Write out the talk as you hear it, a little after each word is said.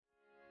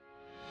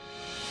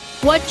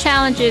What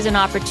challenges and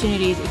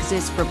opportunities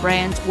exist for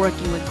brands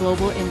working with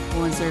global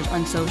influencers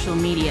on social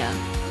media?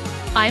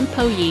 I'm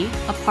Po Yi,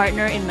 a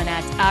partner in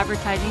Manat's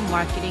advertising,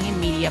 marketing,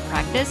 and media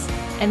practice,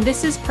 and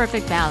this is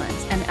Perfect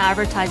Balance, an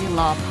advertising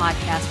law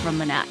podcast from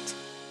Manat.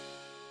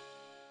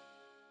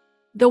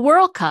 The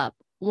World Cup,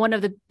 one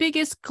of the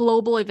biggest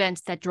global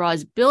events that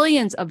draws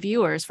billions of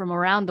viewers from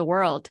around the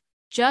world,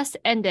 just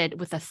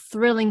ended with a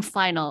thrilling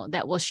final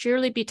that will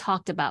surely be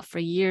talked about for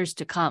years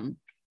to come.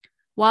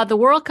 While the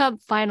World Cup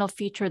final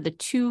featured the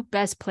two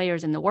best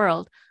players in the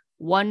world,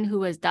 one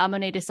who has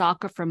dominated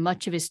soccer for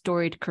much of his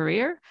storied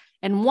career,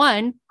 and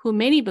one who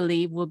many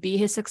believe will be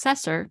his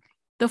successor,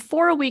 the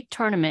 4-week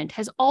tournament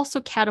has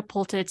also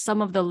catapulted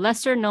some of the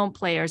lesser-known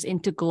players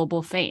into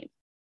global fame.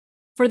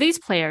 For these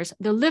players,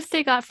 the lift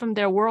they got from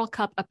their World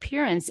Cup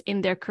appearance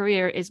in their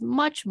career is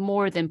much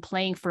more than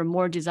playing for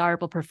more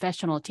desirable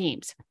professional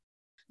teams.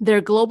 Their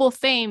global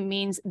fame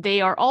means they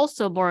are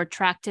also more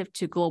attractive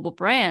to global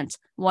brands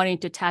wanting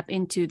to tap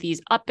into these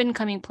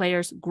up-and-coming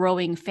players'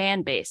 growing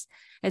fan base,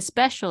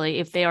 especially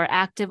if they are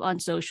active on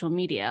social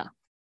media.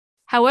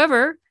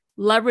 However,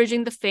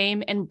 leveraging the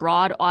fame and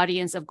broad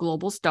audience of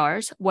global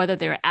stars, whether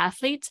they're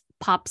athletes,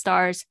 pop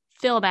stars,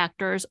 film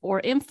actors,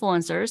 or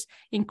influencers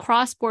in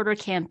cross-border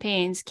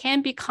campaigns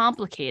can be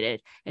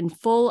complicated and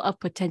full of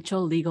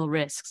potential legal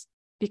risks,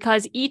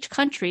 because each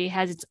country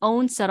has its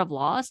own set of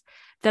laws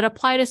that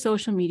apply to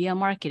social media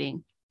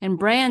marketing, and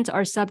brands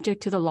are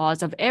subject to the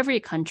laws of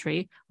every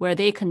country where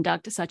they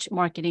conduct such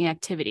marketing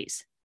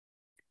activities.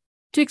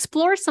 To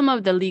explore some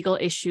of the legal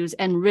issues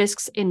and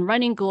risks in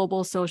running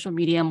global social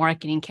media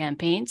marketing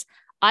campaigns,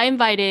 I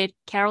invited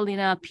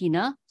Carolina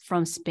Pina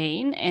from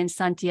Spain and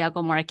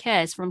Santiago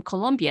Marquez from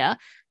Colombia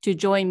to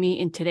join me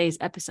in today's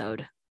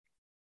episode.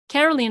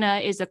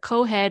 Carolina is the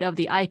co-head of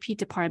the IP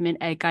department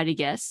at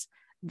Garrigues,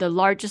 the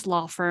largest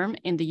law firm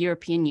in the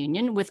European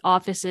Union with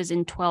offices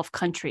in 12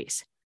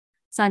 countries.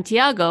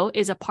 Santiago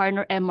is a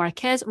partner at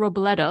Marquez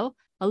Robledo,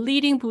 a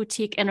leading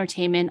boutique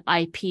entertainment,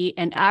 IP,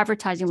 and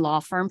advertising law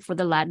firm for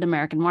the Latin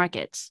American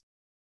markets.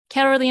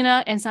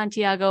 Carolina and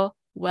Santiago,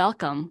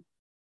 welcome.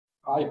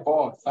 Hi,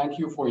 Paul. Thank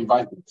you for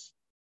inviting us.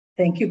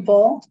 Thank you,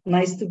 Paul.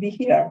 Nice to be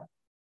here.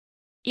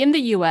 In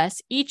the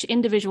US, each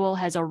individual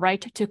has a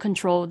right to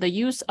control the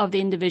use of the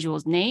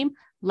individual's name,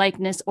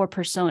 likeness, or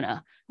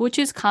persona, which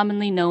is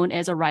commonly known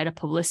as a right of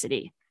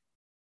publicity.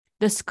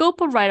 The scope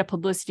of right of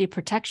publicity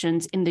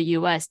protections in the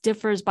US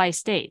differs by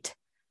state.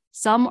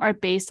 Some are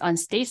based on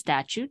state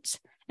statutes,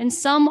 and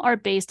some are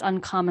based on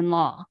common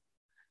law.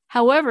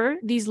 However,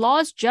 these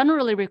laws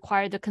generally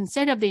require the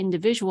consent of the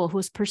individual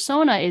whose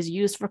persona is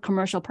used for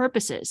commercial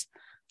purposes,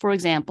 for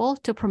example,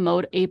 to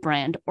promote a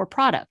brand or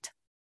product.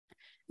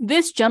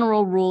 This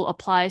general rule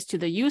applies to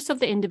the use of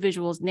the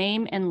individual's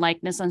name and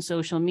likeness on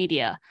social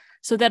media,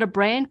 so that a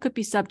brand could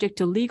be subject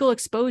to legal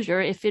exposure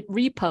if it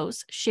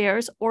reposts,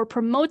 shares, or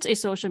promotes a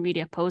social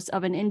media post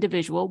of an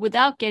individual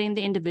without getting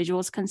the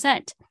individual's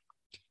consent.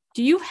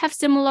 Do you have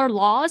similar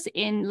laws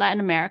in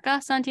Latin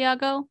America,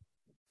 Santiago?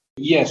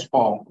 Yes,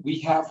 Paul. We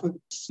have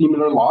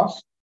similar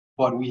laws,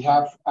 but we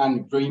have a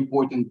very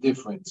important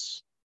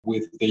difference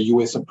with the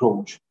US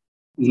approach.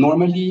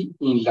 Normally,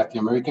 in Latin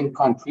American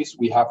countries,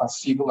 we have a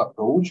civil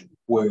approach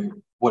where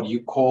what you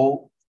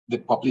call the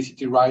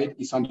publicity right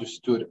is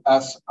understood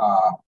as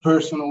a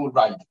personal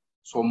right.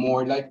 So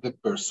more like the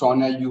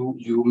persona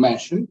you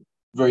mentioned,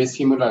 very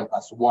similar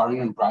as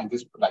Warren and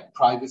Brandis, like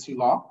privacy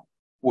law,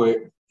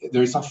 where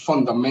there is a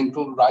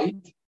fundamental right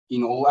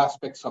in all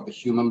aspects of the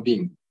human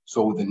being.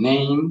 So the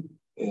name,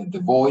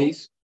 the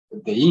voice,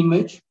 the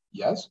image,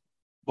 yes,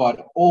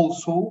 but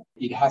also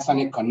it has an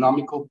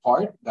economical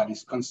part that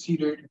is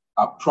considered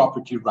a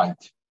property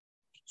right.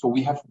 So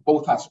we have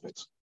both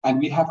aspects. And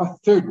we have a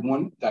third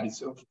one that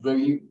is of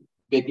very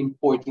big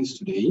importance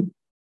today,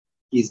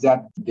 is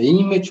that the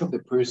image of the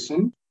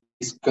person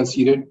is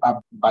considered a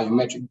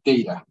biometric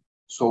data.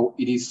 So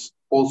it is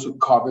also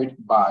covered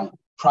by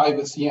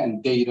privacy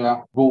and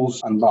data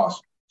rules and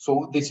laws.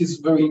 So this is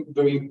very,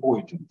 very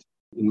important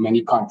in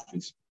many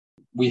countries.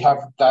 We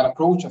have that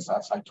approach, as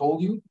I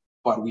told you,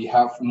 but we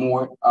have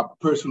more a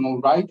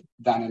personal right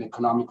than an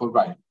economical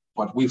right.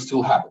 But we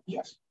still have it,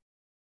 yes.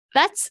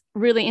 That's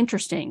really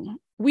interesting.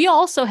 We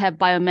also have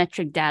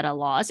biometric data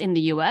laws in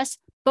the US,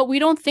 but we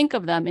don't think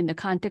of them in the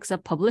context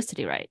of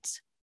publicity rights.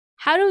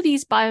 How do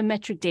these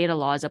biometric data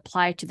laws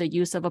apply to the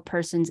use of a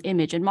person's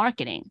image in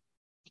marketing?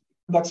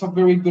 That's a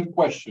very good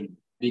question,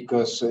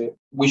 because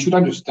we should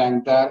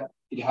understand that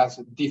it has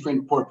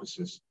different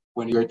purposes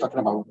when you're talking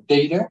about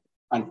data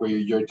and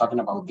when you're talking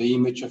about the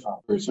image of a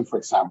person, for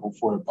example,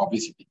 for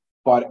publicity.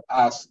 But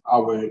as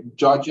our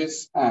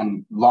judges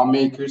and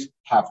lawmakers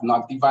have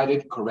not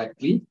divided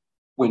correctly,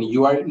 when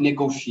you are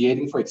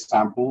negotiating, for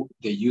example,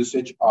 the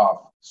usage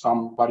of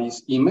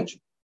somebody's image,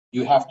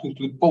 you have to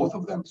include both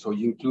of them. So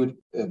you include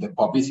the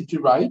publicity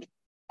right,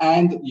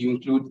 and you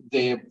include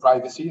the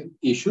privacy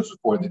issues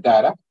for the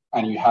data,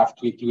 and you have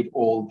to include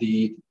all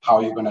the how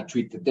you're going to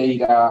treat the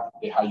data,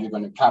 how you're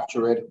going to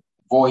capture it,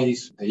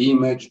 voice, the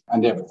image,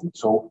 and everything.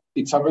 So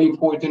it's a very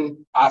important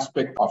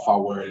aspect of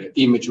our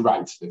image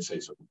rights, let's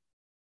say so.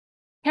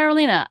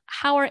 Carolina,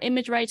 how are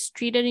image rights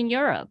treated in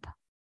Europe?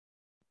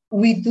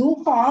 We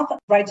do have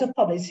rights of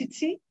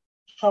publicity.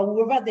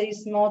 However, there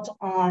is not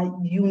a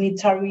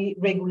unitary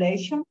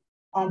regulation,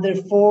 and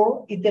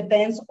therefore it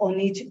depends on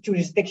each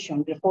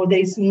jurisdiction. Therefore, there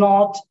is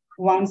not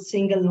one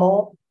single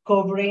law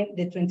covering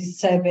the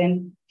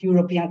 27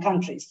 European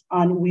countries.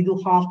 And we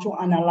do have to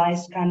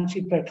analyze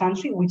country per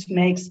country, which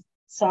makes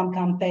some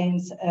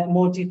campaigns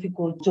more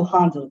difficult to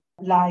handle.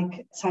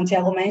 Like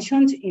Santiago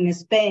mentioned, in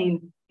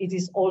Spain, it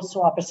is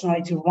also a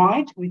personality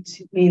right,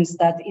 which means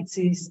that it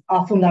is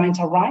a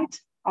fundamental right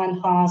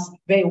and has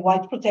very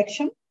wide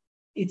protection.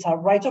 It's a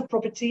right of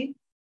property,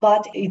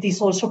 but it is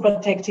also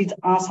protected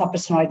as a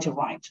personality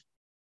right.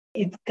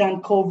 It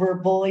can cover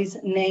voice,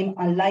 name,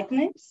 and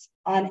likeness,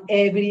 and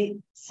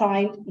every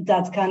sign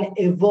that can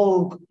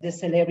evoke the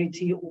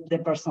celebrity of the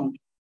person.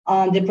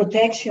 And the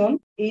protection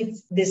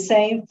is the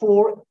same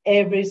for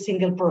every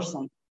single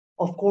person.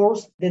 Of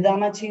course, the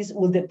damages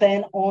will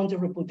depend on the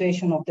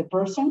reputation of the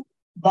person,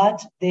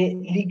 but the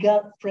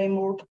legal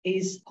framework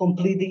is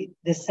completely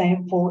the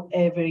same for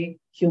every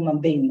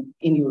human being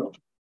in Europe.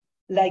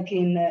 Like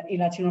in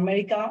Latin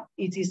America,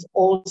 it is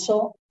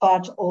also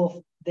part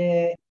of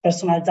the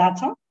personal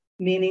data,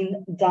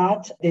 meaning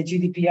that the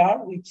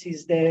GDPR, which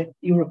is the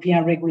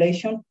European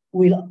regulation,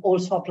 will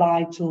also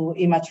apply to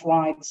image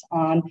rights,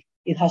 and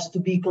it has to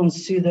be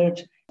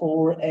considered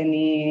for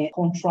any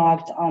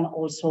contract and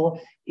also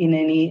in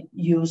any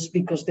use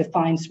because the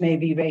fines may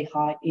be very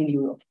high in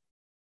Europe.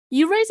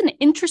 You raise an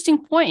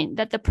interesting point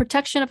that the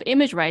protection of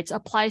image rights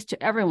applies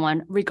to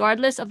everyone,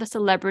 regardless of the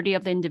celebrity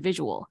of the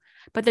individual,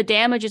 but the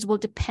damages will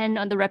depend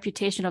on the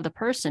reputation of the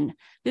person.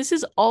 This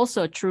is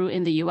also true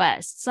in the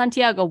US.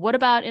 Santiago, what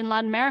about in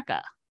Latin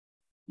America?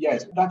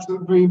 Yes, that's a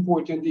very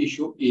important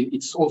issue.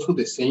 It's also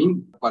the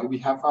same, but we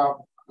have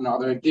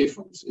another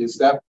difference, is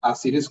that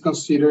as it is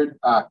considered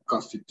a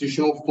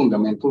constitutional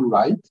fundamental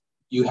right,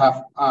 you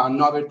have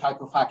another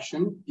type of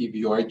action if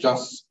you are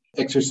just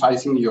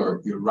exercising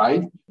your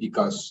right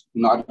because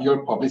not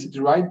your publicity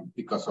right,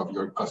 because of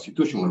your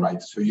constitutional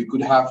rights. So you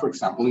could have, for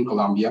example, in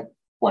Colombia,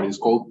 what is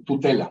called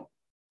tutela.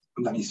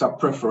 That is a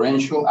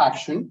preferential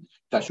action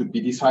that should be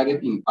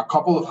decided in a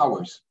couple of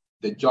hours.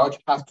 The judge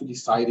has to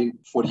decide in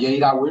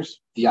 48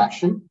 hours the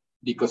action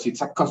because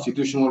it's a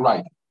constitutional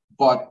right.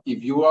 But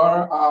if you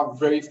are a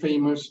very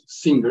famous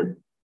singer,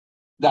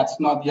 that's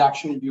not the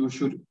action you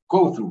should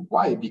go through.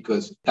 Why?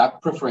 Because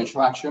that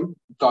preferential action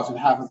doesn't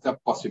have the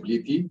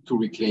possibility to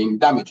reclaim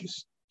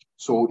damages.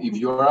 So if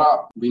you're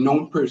a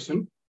renowned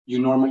person, you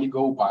normally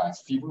go by a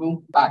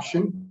civil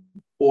action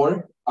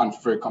or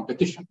unfair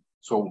competition.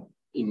 So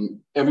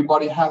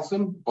everybody has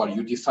them, but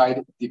you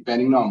decide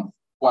depending on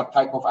what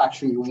type of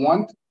action you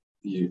want,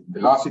 the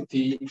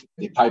velocity,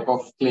 the type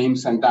of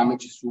claims and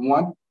damages you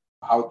want,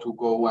 how to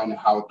go and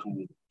how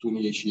to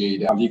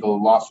initiate a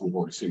legal lawsuit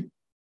or suit.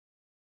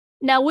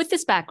 Now, with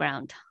this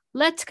background,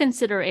 let's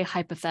consider a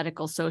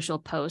hypothetical social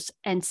post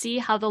and see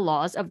how the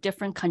laws of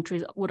different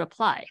countries would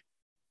apply.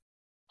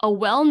 A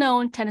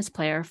well-known tennis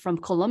player from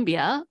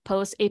Colombia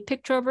posts a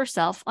picture of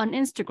herself on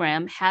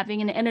Instagram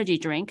having an energy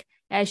drink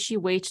as she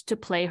waits to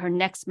play her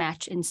next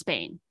match in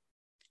Spain.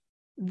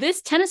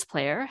 This tennis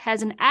player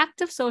has an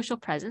active social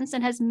presence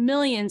and has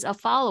millions of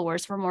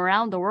followers from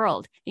around the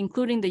world,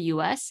 including the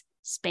US,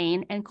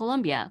 Spain, and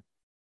Colombia.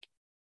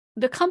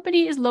 The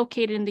company is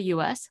located in the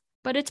US,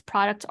 but its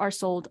products are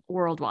sold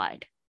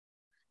worldwide.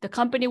 The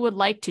company would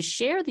like to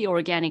share the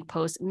organic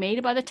post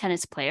made by the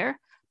tennis player,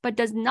 but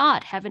does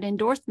not have an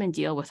endorsement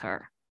deal with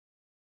her.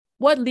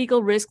 What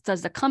legal risk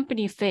does the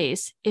company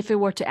face if it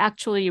were to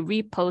actually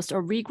repost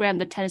or regram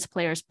the tennis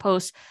player's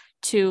post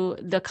to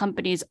the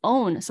company's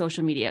own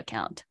social media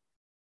account?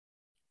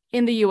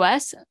 In the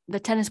US, the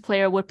tennis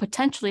player would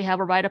potentially have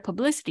a right of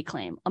publicity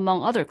claim,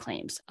 among other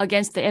claims,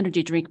 against the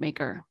energy drink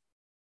maker.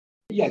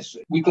 Yes,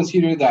 we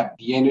consider that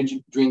the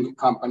energy drink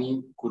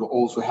company could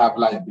also have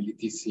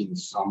liabilities in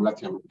some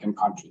Latin American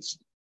countries.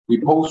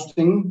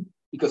 Reposting,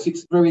 because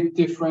it's very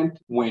different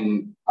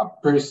when a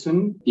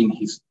person in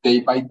his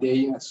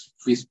day-by-day as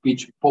free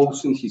speech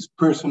posts in his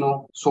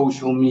personal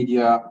social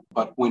media,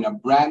 but when a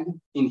brand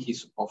in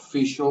his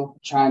official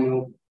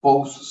channel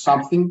posts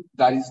something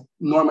that is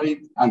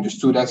normally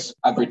understood as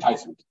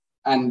advertisement.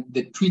 And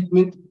the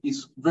treatment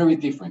is very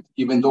different.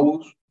 Even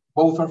though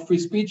both are free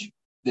speech,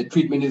 the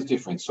treatment is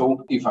different.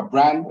 So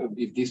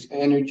if this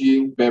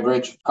energy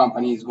beverage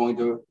company is going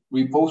to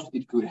repost,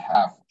 it could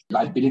have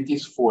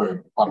liabilities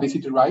for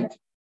publicity right.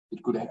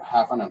 It could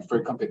have an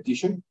unfair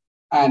competition.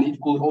 And it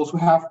could also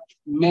have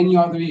many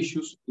other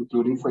issues,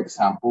 including, for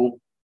example,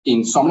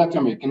 in some Latin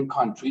American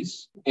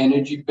countries,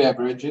 energy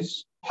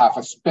beverages have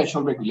a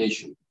special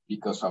regulation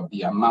because of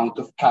the amount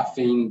of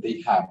caffeine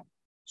they have.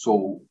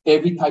 So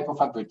every type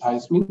of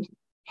advertisement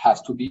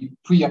has to be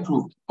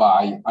pre-approved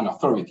by an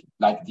authority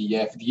like the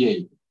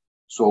FDA.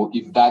 So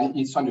if that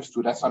is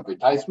understood as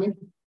advertisement,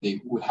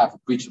 they would have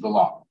breached the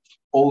law.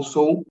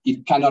 Also,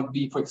 it cannot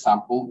be, for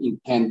example,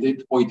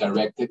 intended or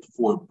directed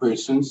for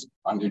persons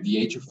under the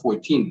age of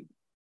 14.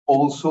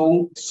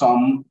 Also,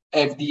 some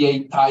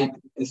FDA-type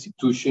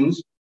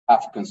institutions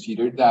have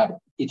considered that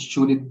it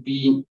shouldn't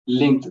be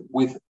linked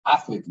with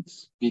athletics,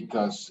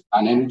 because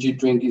an energy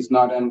drink is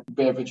not a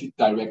beverage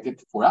directed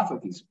for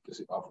athletes because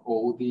of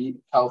all the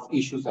health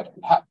issues that it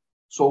could have.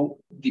 So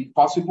the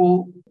possible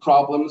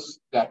problems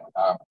that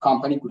a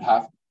company could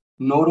have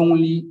not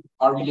only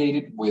are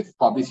related with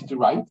publicity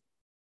right,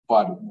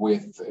 but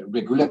with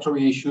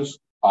regulatory issues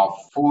of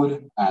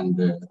food and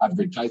the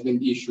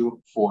advertisement issue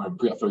for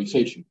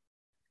pre-authorization.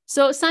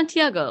 So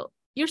Santiago,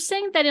 you're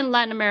saying that in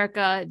Latin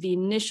America, the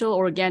initial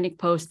organic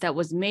post that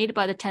was made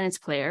by the tennis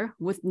player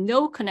with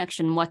no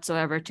connection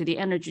whatsoever to the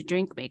energy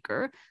drink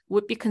maker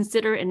would be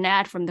considered an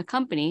ad from the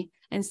company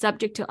and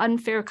subject to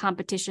unfair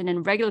competition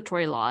and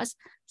regulatory laws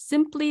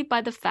simply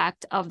by the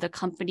fact of the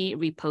company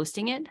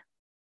reposting it?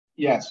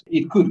 Yes,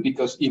 it could,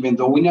 because even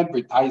though in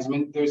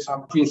advertisement, there's a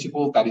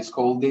principle that is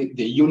called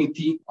the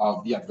unity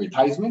of the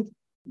advertisement,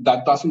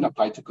 that doesn't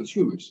apply to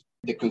consumers.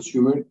 The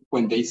consumer,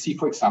 when they see,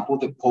 for example,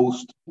 the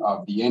post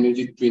of the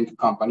energy drink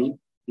company,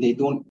 they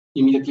don't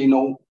immediately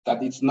know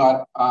that it's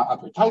not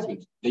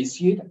advertisement. They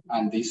see it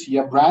and they see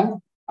a brand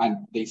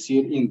and they see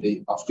it in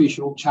the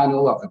official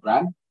channel of the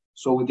brand.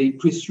 So they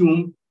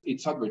presume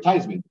it's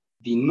advertisement.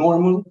 The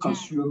normal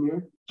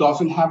consumer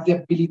doesn't have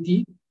the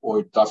ability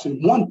or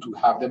doesn't want to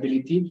have the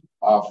ability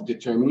of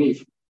determining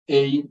if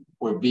A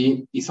or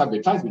B is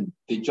advertisement.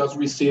 They just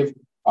receive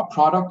a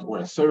product or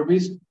a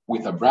service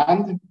with a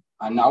brand,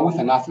 and now with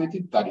an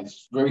athlete, that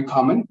is very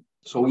common.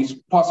 So it's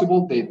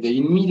possible that they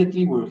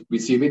immediately will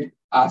receive it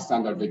as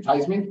an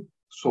advertisement.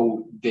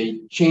 So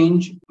they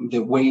change the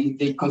way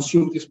they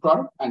consume this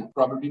product and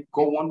probably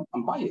go on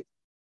and buy it.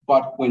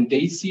 But when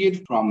they see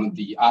it from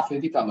the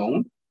athlete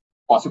alone,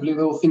 possibly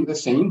they'll think the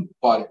same,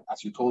 but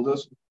as you told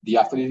us, the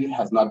athlete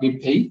has not been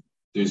paid.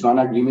 There's no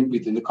agreement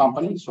within the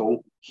company,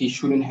 so he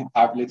shouldn't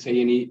have, let's say,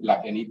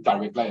 any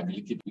direct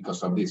liability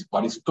because of this.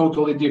 But it's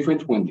totally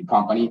different when the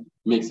company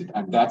makes it,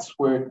 and that's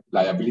where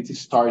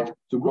liabilities start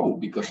to grow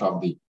because of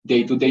the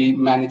day-to-day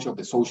manage of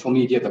the social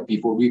media that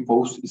people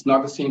repost. It's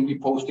not the same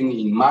reposting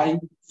in my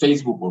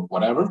Facebook or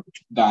whatever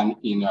than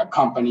in a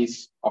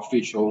company's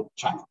official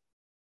channel.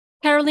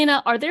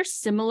 Carolina, are there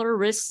similar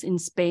risks in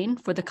Spain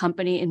for the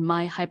company in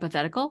my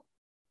hypothetical?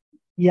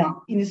 Yeah,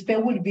 in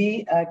Spain will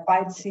be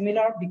quite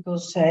similar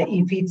because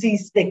if it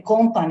is the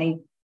company,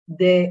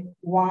 the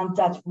one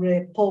that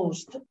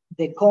repost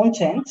the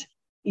content,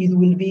 it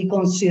will be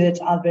considered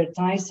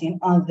advertising,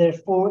 and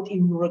therefore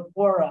it will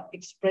require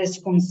express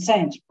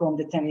consent from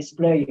the tennis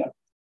player.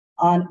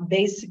 And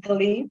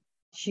basically,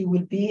 she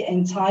will be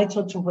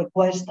entitled to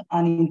request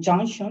an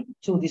injunction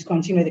to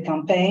discontinue the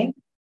campaign.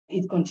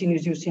 It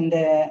continues using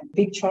the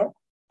picture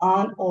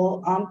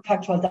and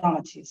factual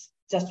damages.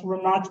 Just to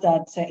remark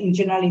that in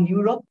general in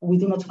Europe, we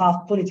do not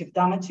have punitive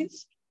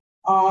damages,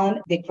 and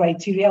the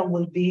criteria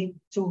will be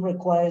to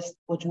request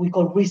what we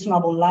call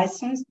reasonable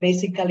license,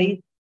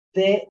 basically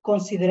the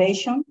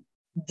consideration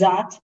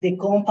that the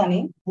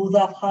company would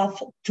have had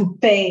to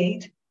pay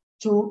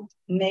to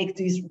make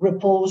this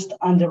repost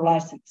under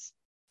license.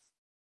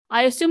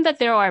 I assume that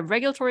there are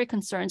regulatory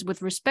concerns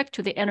with respect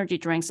to the energy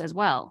drinks as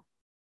well.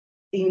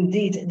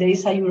 Indeed, there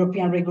is a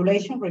European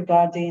regulation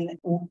regarding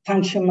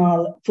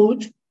functional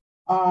food,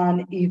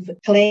 and if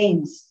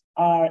claims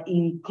are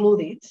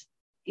included,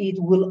 it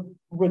will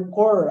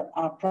require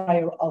a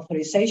prior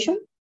authorization,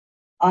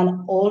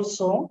 and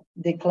also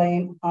the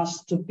claim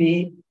has to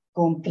be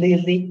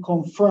completely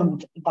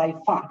confirmed by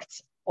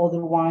facts.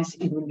 Otherwise,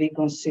 it will be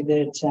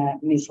considered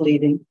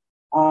misleading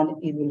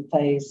and it will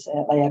face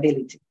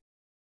liability.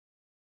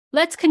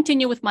 Let's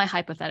continue with my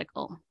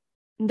hypothetical.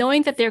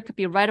 Knowing that there could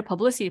be right of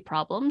publicity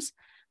problems,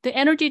 the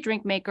energy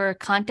drink maker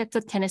contacts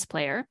a tennis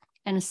player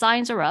and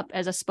signs her up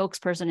as a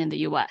spokesperson in the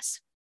US.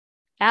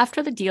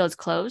 After the deal is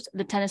closed,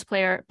 the tennis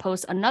player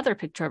posts another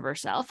picture of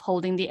herself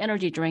holding the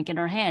energy drink in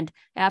her hand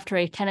after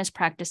a tennis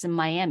practice in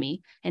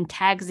Miami and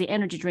tags the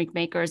energy drink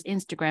maker's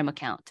Instagram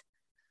account.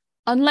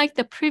 Unlike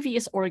the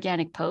previous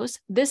organic post,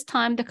 this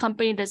time the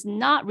company does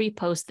not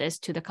repost this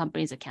to the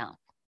company's account.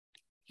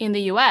 In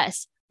the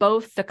US,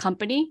 both the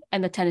company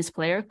and the tennis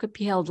player could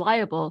be held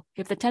liable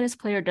if the tennis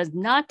player does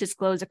not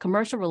disclose a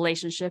commercial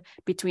relationship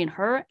between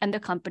her and the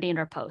company in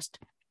her post.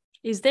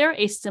 Is there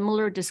a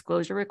similar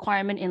disclosure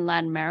requirement in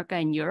Latin America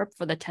and Europe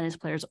for the tennis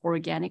player's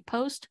organic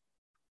post?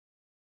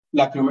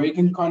 Latin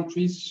American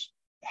countries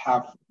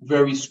have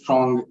very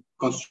strong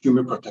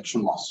consumer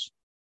protection laws.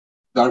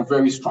 They are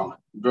very strong,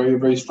 very,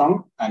 very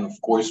strong, and of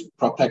course,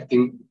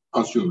 protecting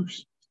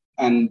consumers.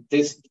 And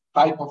this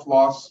type of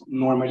laws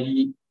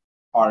normally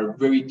are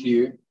very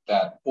clear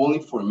that all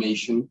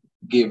information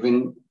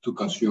given to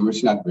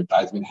consumers in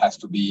advertisement has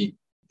to be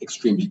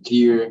extremely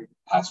clear,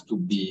 has to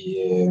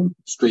be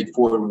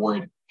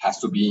straightforward, has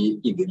to be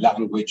in the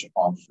language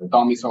of the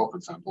domicile. For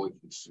example, if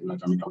it's in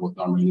Latin America, would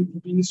normally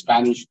be in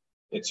Spanish,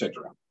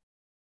 etc.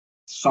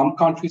 Some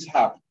countries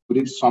have put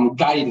in some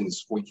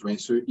guidance for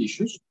influencer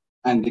issues,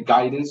 and the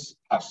guidance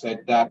have said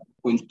that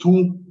when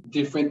two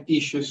different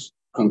issues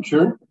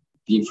concur,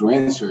 the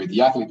influencer,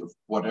 the athlete, or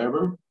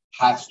whatever,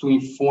 has to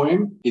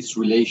inform its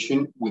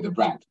relation with the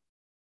brand.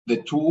 The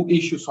two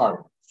issues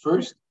are,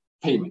 first,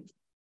 payment.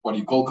 what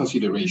you call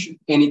consideration,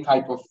 any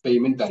type of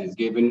payment that is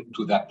given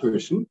to that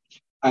person.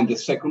 And the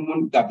second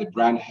one, that the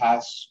brand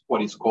has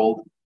what is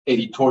called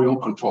editorial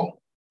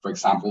control. For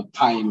example,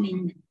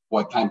 timing,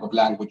 what type of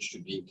language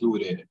should be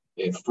included,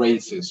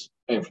 phrases,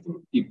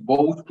 everything. If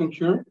both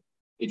concur,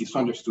 it is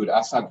understood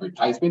as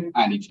advertisement,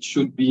 and it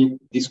should be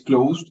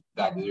disclosed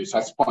that there is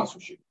a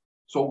sponsorship.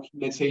 So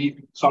let's say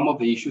some of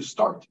the issues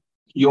start.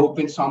 You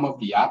open some of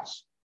the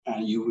apps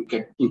and you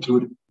can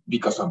include,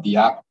 because of the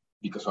app,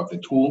 because of the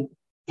tool,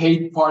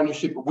 paid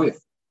partnership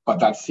with, but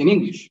that's in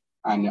English.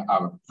 And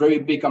a very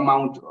big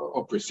amount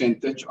or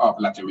percentage of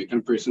Latin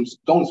American persons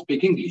don't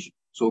speak English.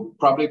 So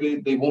probably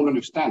they won't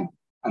understand.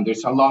 And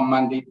there's a law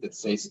mandate that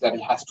says that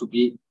it has to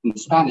be in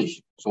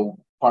Spanish. So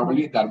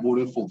probably that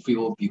wouldn't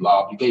fulfill the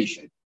law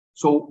obligation.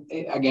 So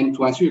again,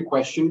 to answer your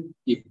question,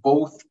 if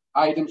both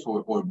items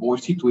or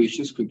both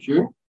situations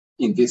concur,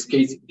 in this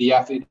case, the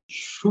athlete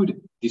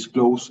should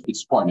disclose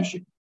its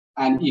partnership.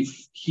 And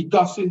if he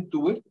doesn't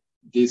do it,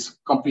 this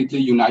completely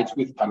unites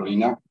with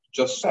Carolina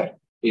just said,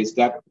 is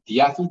that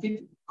the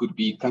athlete could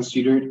be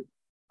considered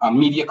a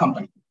media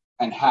company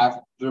and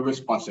have the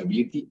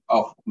responsibility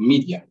of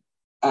media.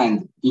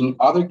 And in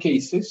other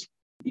cases,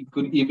 it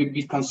could even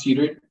be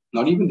considered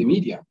not even the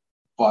media,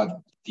 but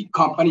the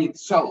company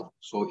itself.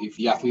 So if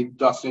the athlete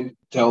doesn't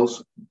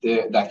tells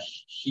that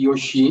he or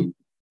she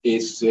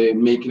is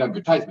making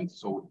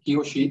advertisements, so he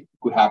or she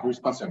could have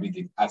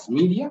responsibility as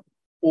media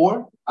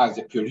or as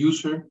a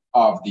producer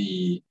of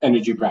the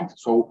energy brand.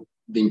 So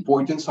the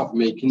importance of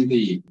making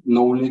the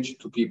knowledge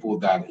to people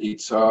that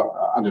it's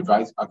an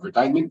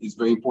advertisement is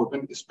very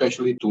important,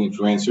 especially to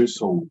influencers,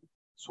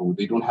 so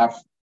they don't have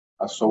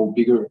a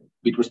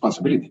big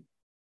responsibility.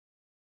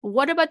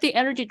 What about the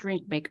energy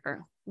drink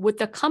maker? Would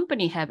the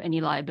company have any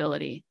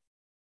liability?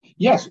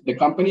 Yes, the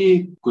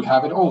company could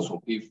have it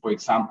also. If, for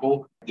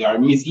example, they are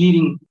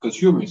misleading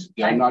consumers,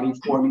 they are not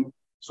informing.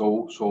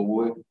 So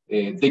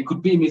they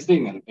could be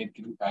misleading,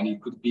 and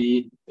it could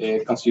be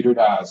considered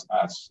as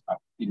a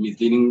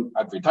misleading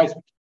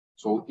advertisement.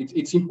 So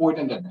it's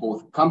important that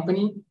both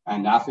company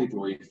and athlete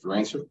or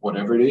influencer,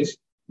 whatever it is,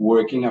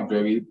 work in a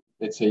very,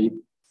 let's say,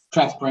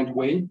 transparent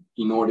way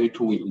in order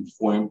to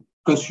inform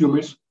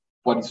consumers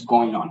what is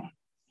going on.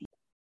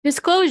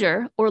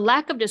 Disclosure or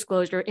lack of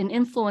disclosure in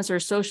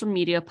influencer social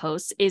media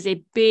posts is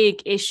a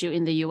big issue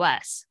in the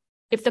US.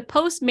 If the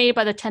post made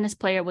by the tennis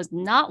player was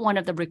not one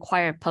of the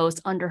required posts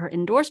under her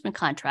endorsement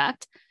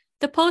contract,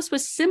 the post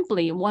was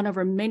simply one of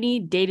her many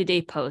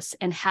day-to-day posts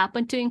and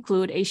happened to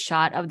include a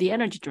shot of the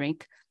energy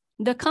drink,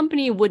 the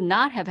company would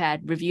not have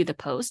had review the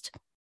post,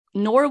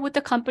 nor would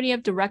the company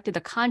have directed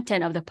the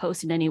content of the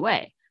post in any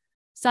way.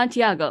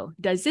 Santiago,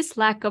 does this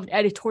lack of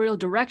editorial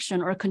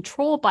direction or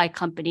control by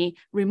company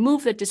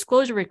remove the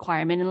disclosure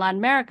requirement in Latin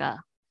America?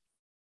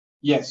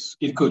 Yes,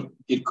 it could.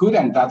 It could,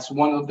 and that's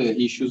one of the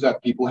issues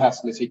that people have,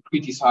 let's say,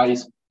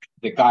 criticized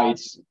the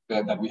guides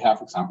that we have,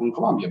 for example, in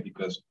Colombia,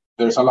 because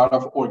there's a lot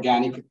of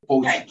organic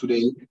posts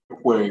today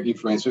where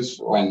influencers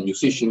and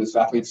musicians,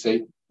 athletes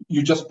say,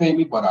 you just pay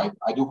me, but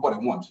I do what I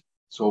want.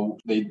 So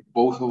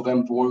both of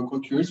them were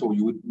concur, so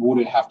you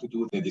wouldn't have to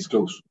do the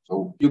disclose.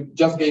 So you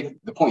just gave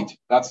the point.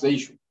 That's the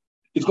issue.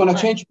 It's going to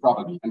change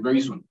probably, and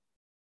very soon.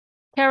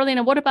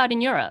 Carolina, what about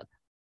in Europe?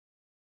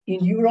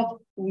 In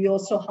Europe, we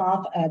also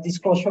have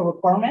disclosure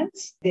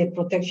requirements. The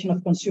protection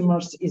of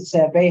consumers is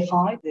very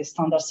high. The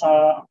standards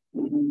are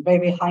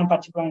very high, in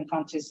particular in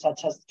countries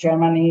such as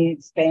Germany,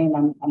 Spain,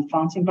 and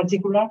France in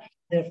particular.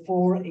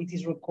 Therefore, it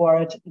is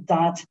required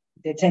that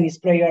the tennis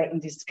player, in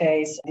this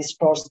case,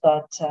 disclose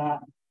that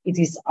it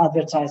is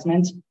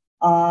advertisement.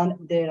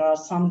 And there are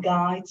some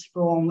guides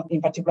from, in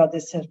particular,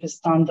 the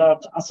Self-Standard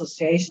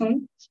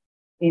Association.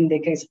 In the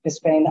case of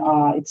Spain,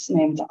 it's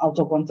named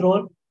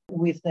Autocontrol,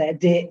 with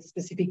the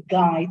specific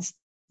guides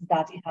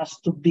that it has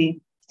to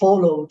be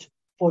followed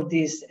for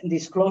this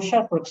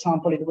disclosure. For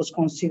example, it was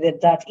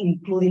considered that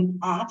including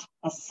ad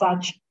as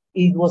such,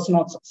 it was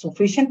not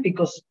sufficient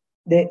because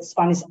the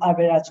Spanish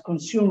average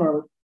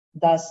consumer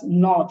does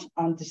not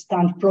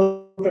understand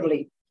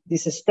properly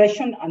this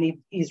expression, and it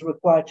is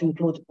required to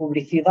include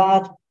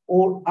publicidad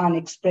or an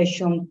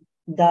expression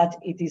that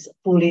it is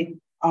fully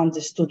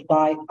understood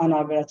by an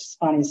average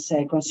Spanish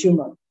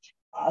consumer.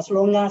 As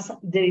long as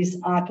there is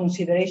a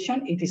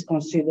consideration, it is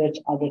considered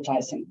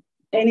advertising.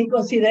 Any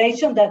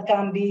consideration that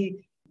can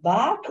be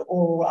bag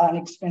or an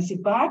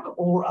expensive bag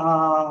or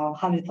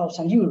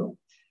 100,000 euro.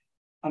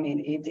 I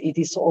mean, it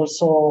is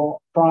also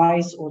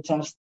price or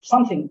just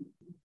something.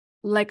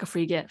 Like a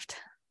free gift.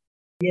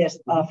 Yes,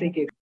 a free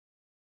gift.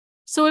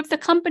 So if the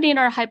company in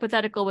our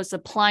hypothetical was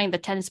supplying the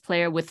tennis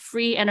player with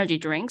free energy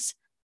drinks,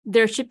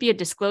 there should be a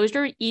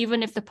disclosure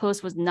even if the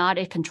post was not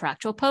a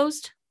contractual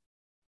post?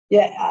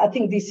 Yeah, I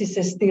think this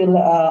is still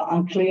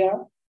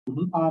unclear,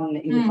 and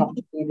it will have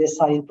to be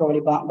decided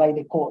probably by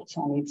the courts,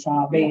 and it's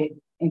a very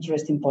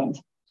interesting point.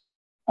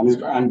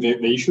 And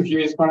the issue here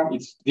is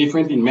it's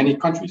different in many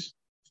countries.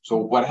 So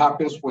what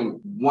happens when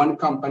one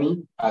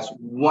company has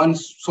one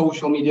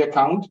social media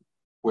account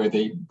where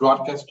they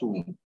broadcast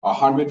to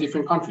 100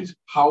 different countries?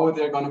 How are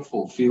they going to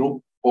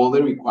fulfill all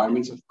the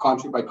requirements of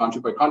country by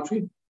country by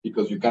country,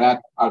 because you can add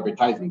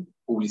advertising,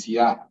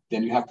 publicidad,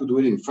 then you have to do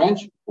it in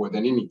French or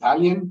then in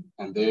Italian,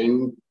 and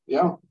then,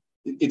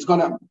 it's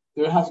gonna,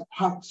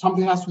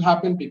 something has to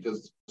happen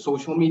because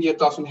social media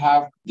doesn't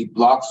have the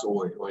blocks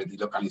or the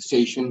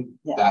localization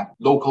that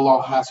local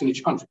law has in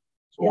each country.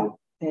 So,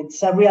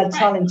 it's a real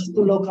challenge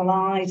to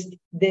localize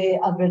the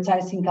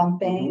advertising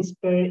campaigns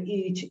per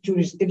each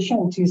jurisdiction,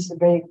 which is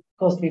very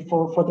costly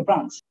for the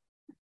brands.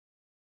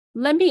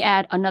 Let me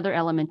add another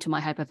element to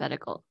my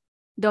hypothetical.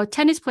 The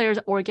tennis player's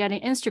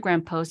organic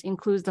Instagram post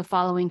includes the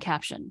following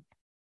caption: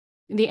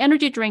 "The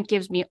energy drink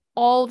gives me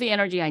all the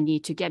energy I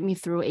need to get me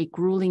through a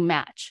grueling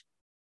match."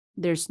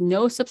 There's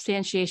no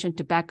substantiation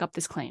to back up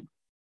this claim.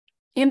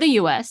 In the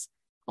US,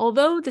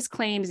 although this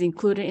claim is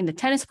included in the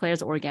tennis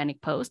player's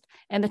organic post,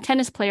 and the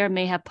tennis player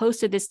may have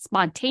posted this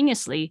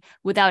spontaneously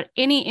without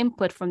any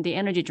input from the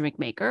energy drink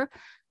maker,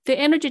 the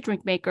energy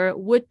drink maker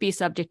would be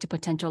subject to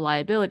potential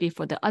liability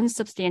for the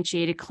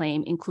unsubstantiated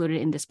claim included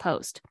in this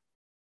post.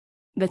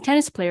 The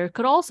tennis player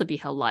could also be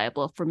held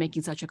liable for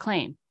making such a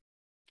claim.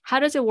 How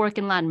does it work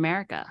in Latin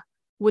America?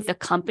 Would the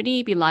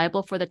company be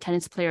liable for the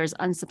tennis player's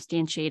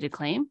unsubstantiated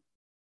claim?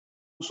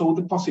 So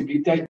the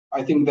possibility,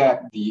 I think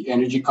that the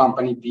energy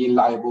company being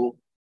liable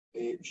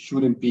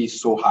shouldn't be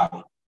so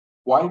high.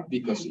 Why?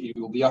 Because it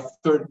will be a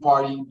third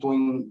party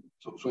doing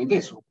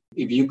this.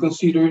 If you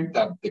consider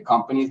that the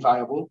company is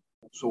liable,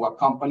 so a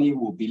company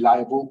will be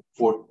liable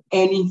for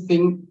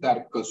anything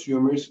that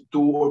consumers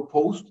do or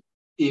post,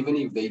 even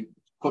if they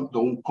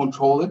don't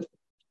control it,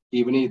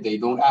 even if they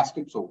don't ask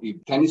it. So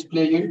if tennis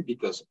player,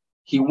 because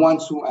he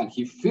wants to and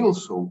he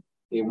feels so,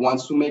 he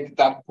wants to make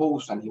that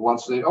post and he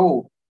wants to say,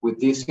 oh, with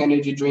this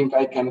energy drink,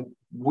 I can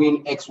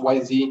win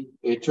XYZ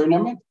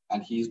tournament,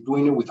 and he's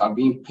doing it without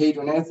being paid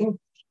or anything,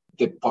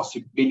 the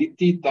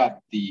possibility that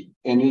the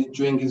energy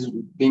drink is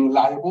being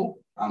liable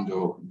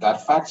under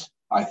that fact,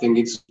 I think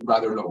it's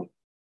rather low.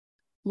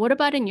 What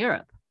about in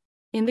Europe?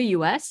 In the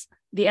US,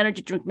 the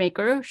energy drink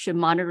maker should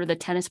monitor the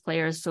tennis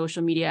player's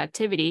social media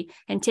activity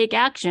and take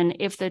action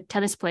if the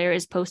tennis player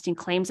is posting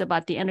claims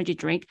about the energy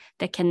drink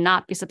that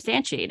cannot be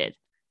substantiated.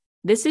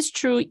 This is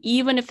true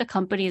even if the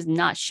company is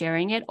not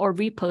sharing it or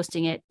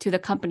reposting it to the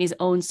company's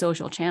own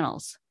social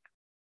channels.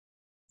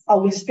 I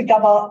will speak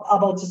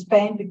about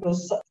Spain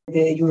because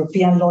the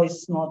European law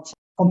is not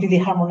completely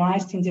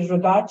harmonized in this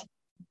regard.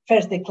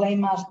 First, the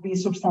claim must be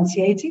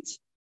substantiated.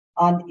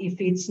 And if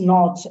it's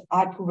not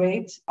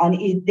accurate and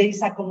if there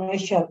is a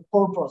commercial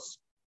purpose,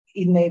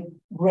 it may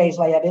raise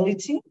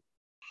liability.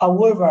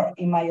 However,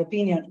 in my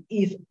opinion,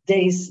 if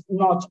there is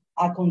not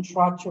a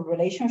contractual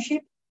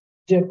relationship,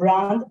 the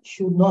brand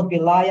should not be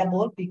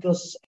liable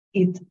because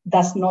it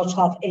does not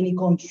have any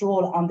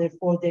control and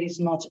therefore there is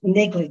not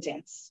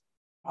negligence.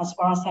 As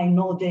far as I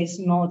know, there is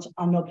not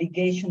an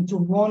obligation to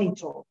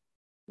monitor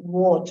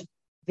what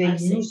the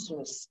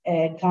users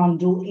can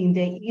do in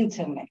the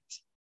internet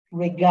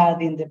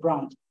regarding the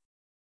brand.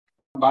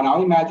 But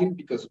now imagine,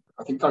 because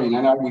I think Carolina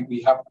and I,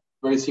 we have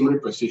very similar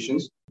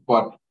positions,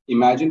 but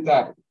imagine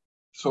that,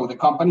 so the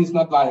company is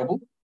not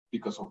liable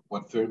because of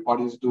what third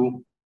parties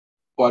do,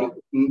 but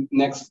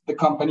next the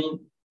company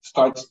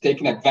starts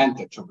taking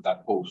advantage of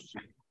that post.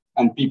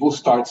 And people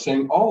start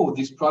saying, oh,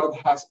 this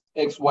product has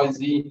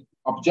XYZ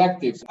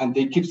objectives, and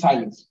they keep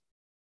silence.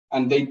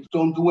 And they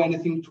don't do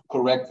anything to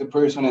correct the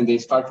person, and they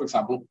start, for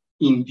example,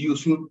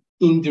 inducing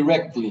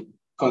indirectly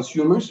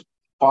consumers.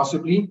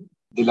 Possibly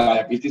the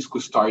liabilities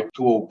could start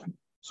to open.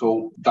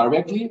 So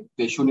directly,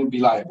 they shouldn't be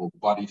liable,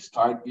 but if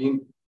start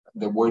being,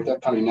 the word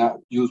that Carolina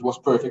used was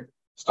perfect,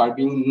 start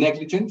being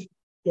negligent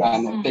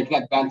and taking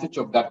advantage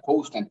of that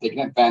post and taking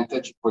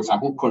advantage, for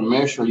example,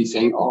 commercially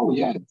saying, oh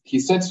yeah, he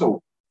said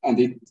so. And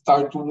they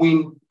start to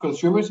win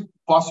consumers,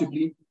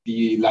 possibly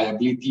the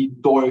liability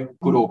door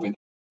could open.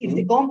 If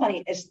the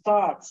company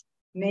starts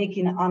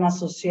making an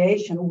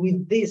association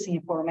with this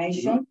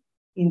information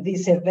in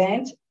this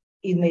event,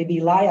 it may be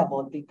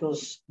liable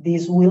because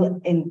this may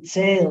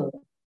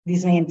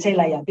entail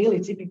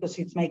liability because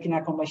it's making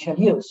a commercial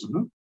use.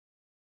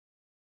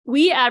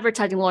 We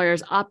advertising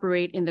lawyers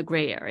operate in the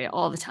gray area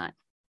all the time,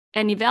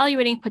 and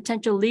evaluating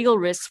potential legal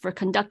risks for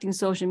conducting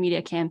social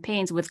media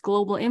campaigns with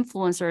global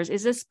influencers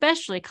is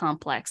especially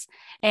complex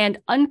and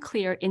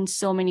unclear in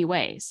so many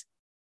ways.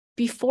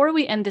 Before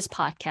we end this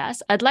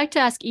podcast, I'd like to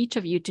ask each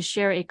of you to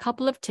share a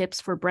couple of tips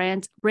for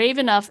brands brave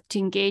enough to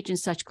engage in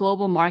such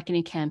global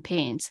marketing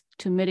campaigns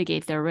to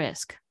mitigate their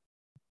risk.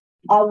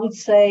 I would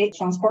say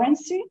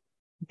transparency,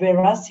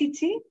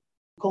 veracity,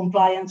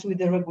 compliance with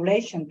the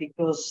regulation,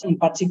 because in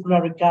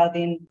particular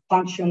regarding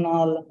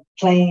functional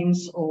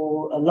claims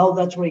or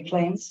laudatory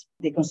claims,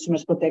 the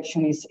consumer's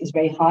protection is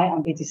very high,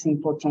 and it is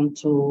important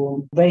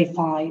to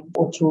verify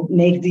or to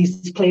make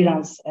this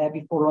clearance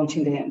before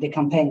launching the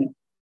campaign.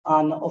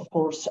 And of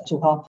course, to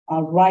have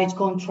a right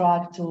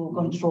contract to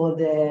control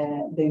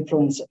the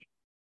influencer.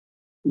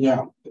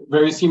 Yeah,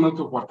 very similar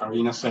to what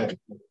Carolina said.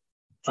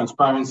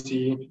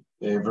 Transparency,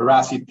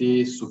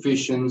 veracity,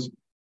 sufficiency.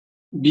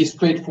 be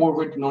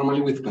straightforward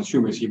normally with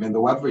consumers, even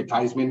though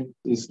advertisement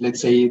is,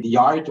 let's say, the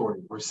art or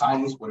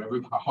science,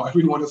 whatever, however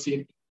you want to see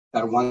it,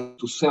 that want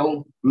to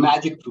sell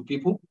magic to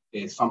people.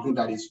 It's something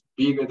that is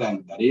bigger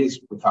than that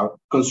is without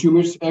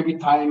consumers every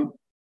time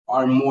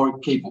are more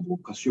capable.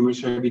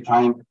 Consumers every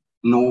time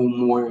know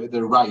more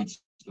their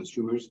rights.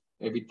 Consumers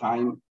every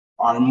time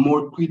are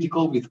more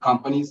critical with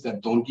companies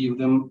that don't give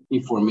them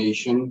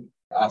information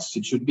as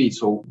it should be.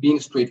 So being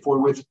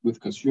straightforward with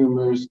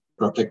consumers,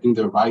 protecting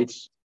their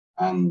rights,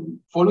 and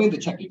following the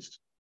checklist.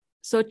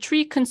 So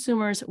treat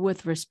consumers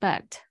with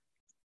respect.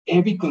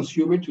 Every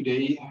consumer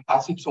today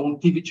has its own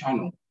TV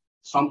channel.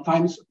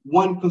 Sometimes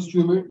one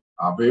consumer,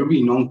 a very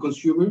renowned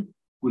consumer,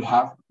 could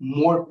have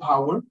more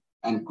power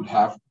and could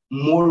have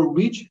more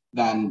reach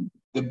than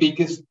the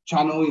biggest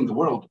channel in the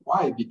world.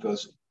 Why?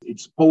 Because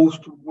its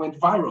post went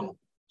viral.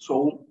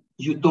 So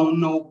you don't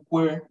know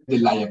where the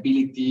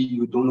liability,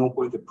 you don't know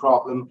where the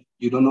problem,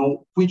 you don't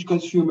know which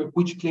consumer,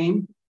 which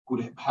claim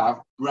could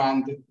have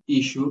brand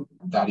issue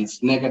that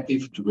is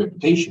negative to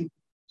reputation.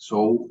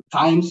 So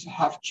times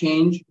have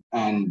changed,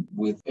 and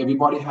with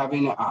everybody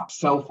having a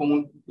cell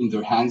phone in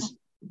their hands,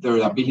 their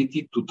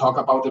ability to talk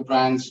about the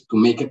brands, to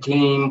make a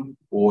claim,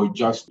 or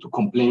just to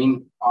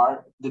complain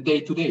are the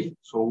day-to-day.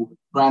 So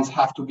brands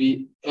have to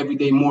be every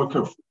day more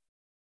careful.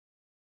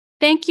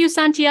 Thank you,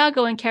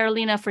 Santiago and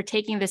Carolina, for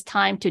taking this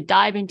time to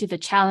dive into the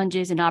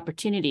challenges and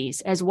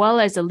opportunities, as well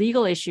as the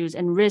legal issues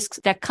and risks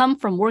that come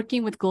from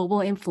working with global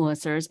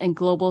influencers and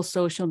global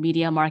social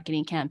media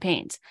marketing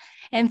campaigns.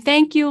 And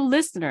thank you,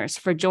 listeners,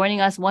 for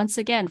joining us once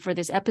again for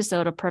this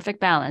episode of Perfect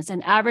Balance,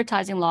 an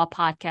advertising law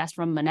podcast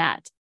from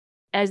Manat.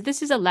 As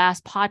this is the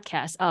last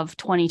podcast of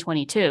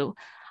 2022,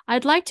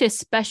 I'd like to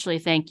especially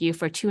thank you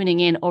for tuning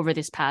in over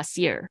this past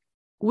year.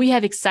 We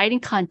have exciting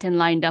content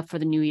lined up for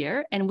the new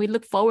year, and we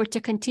look forward to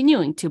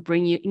continuing to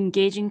bring you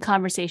engaging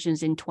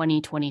conversations in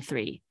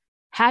 2023.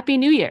 Happy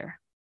New Year!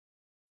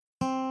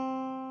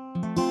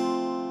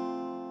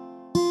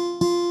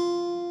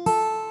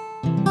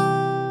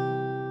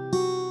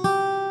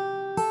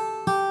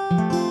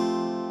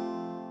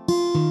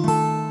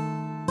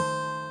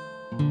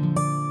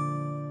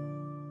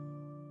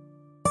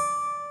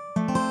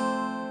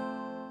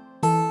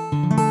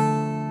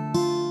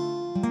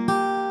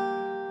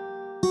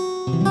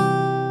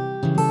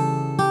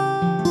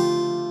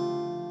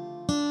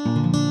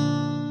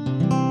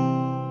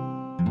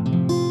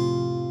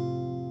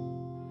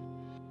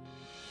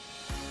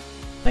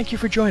 Thank you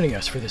for joining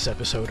us for this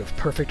episode of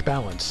Perfect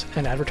Balance,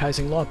 an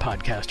advertising law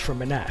podcast from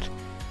Manat.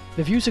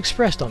 The views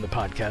expressed on the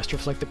podcast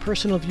reflect the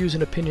personal views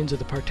and opinions of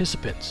the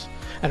participants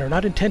and are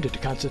not intended to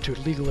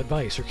constitute legal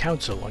advice or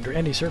counsel under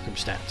any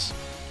circumstance.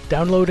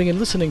 Downloading and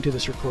listening to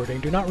this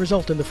recording do not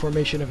result in the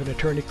formation of an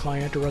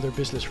attorney-client or other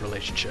business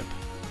relationship.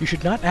 You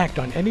should not act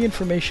on any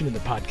information in the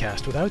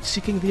podcast without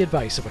seeking the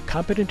advice of a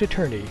competent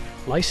attorney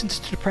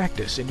licensed to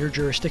practice in your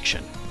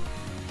jurisdiction.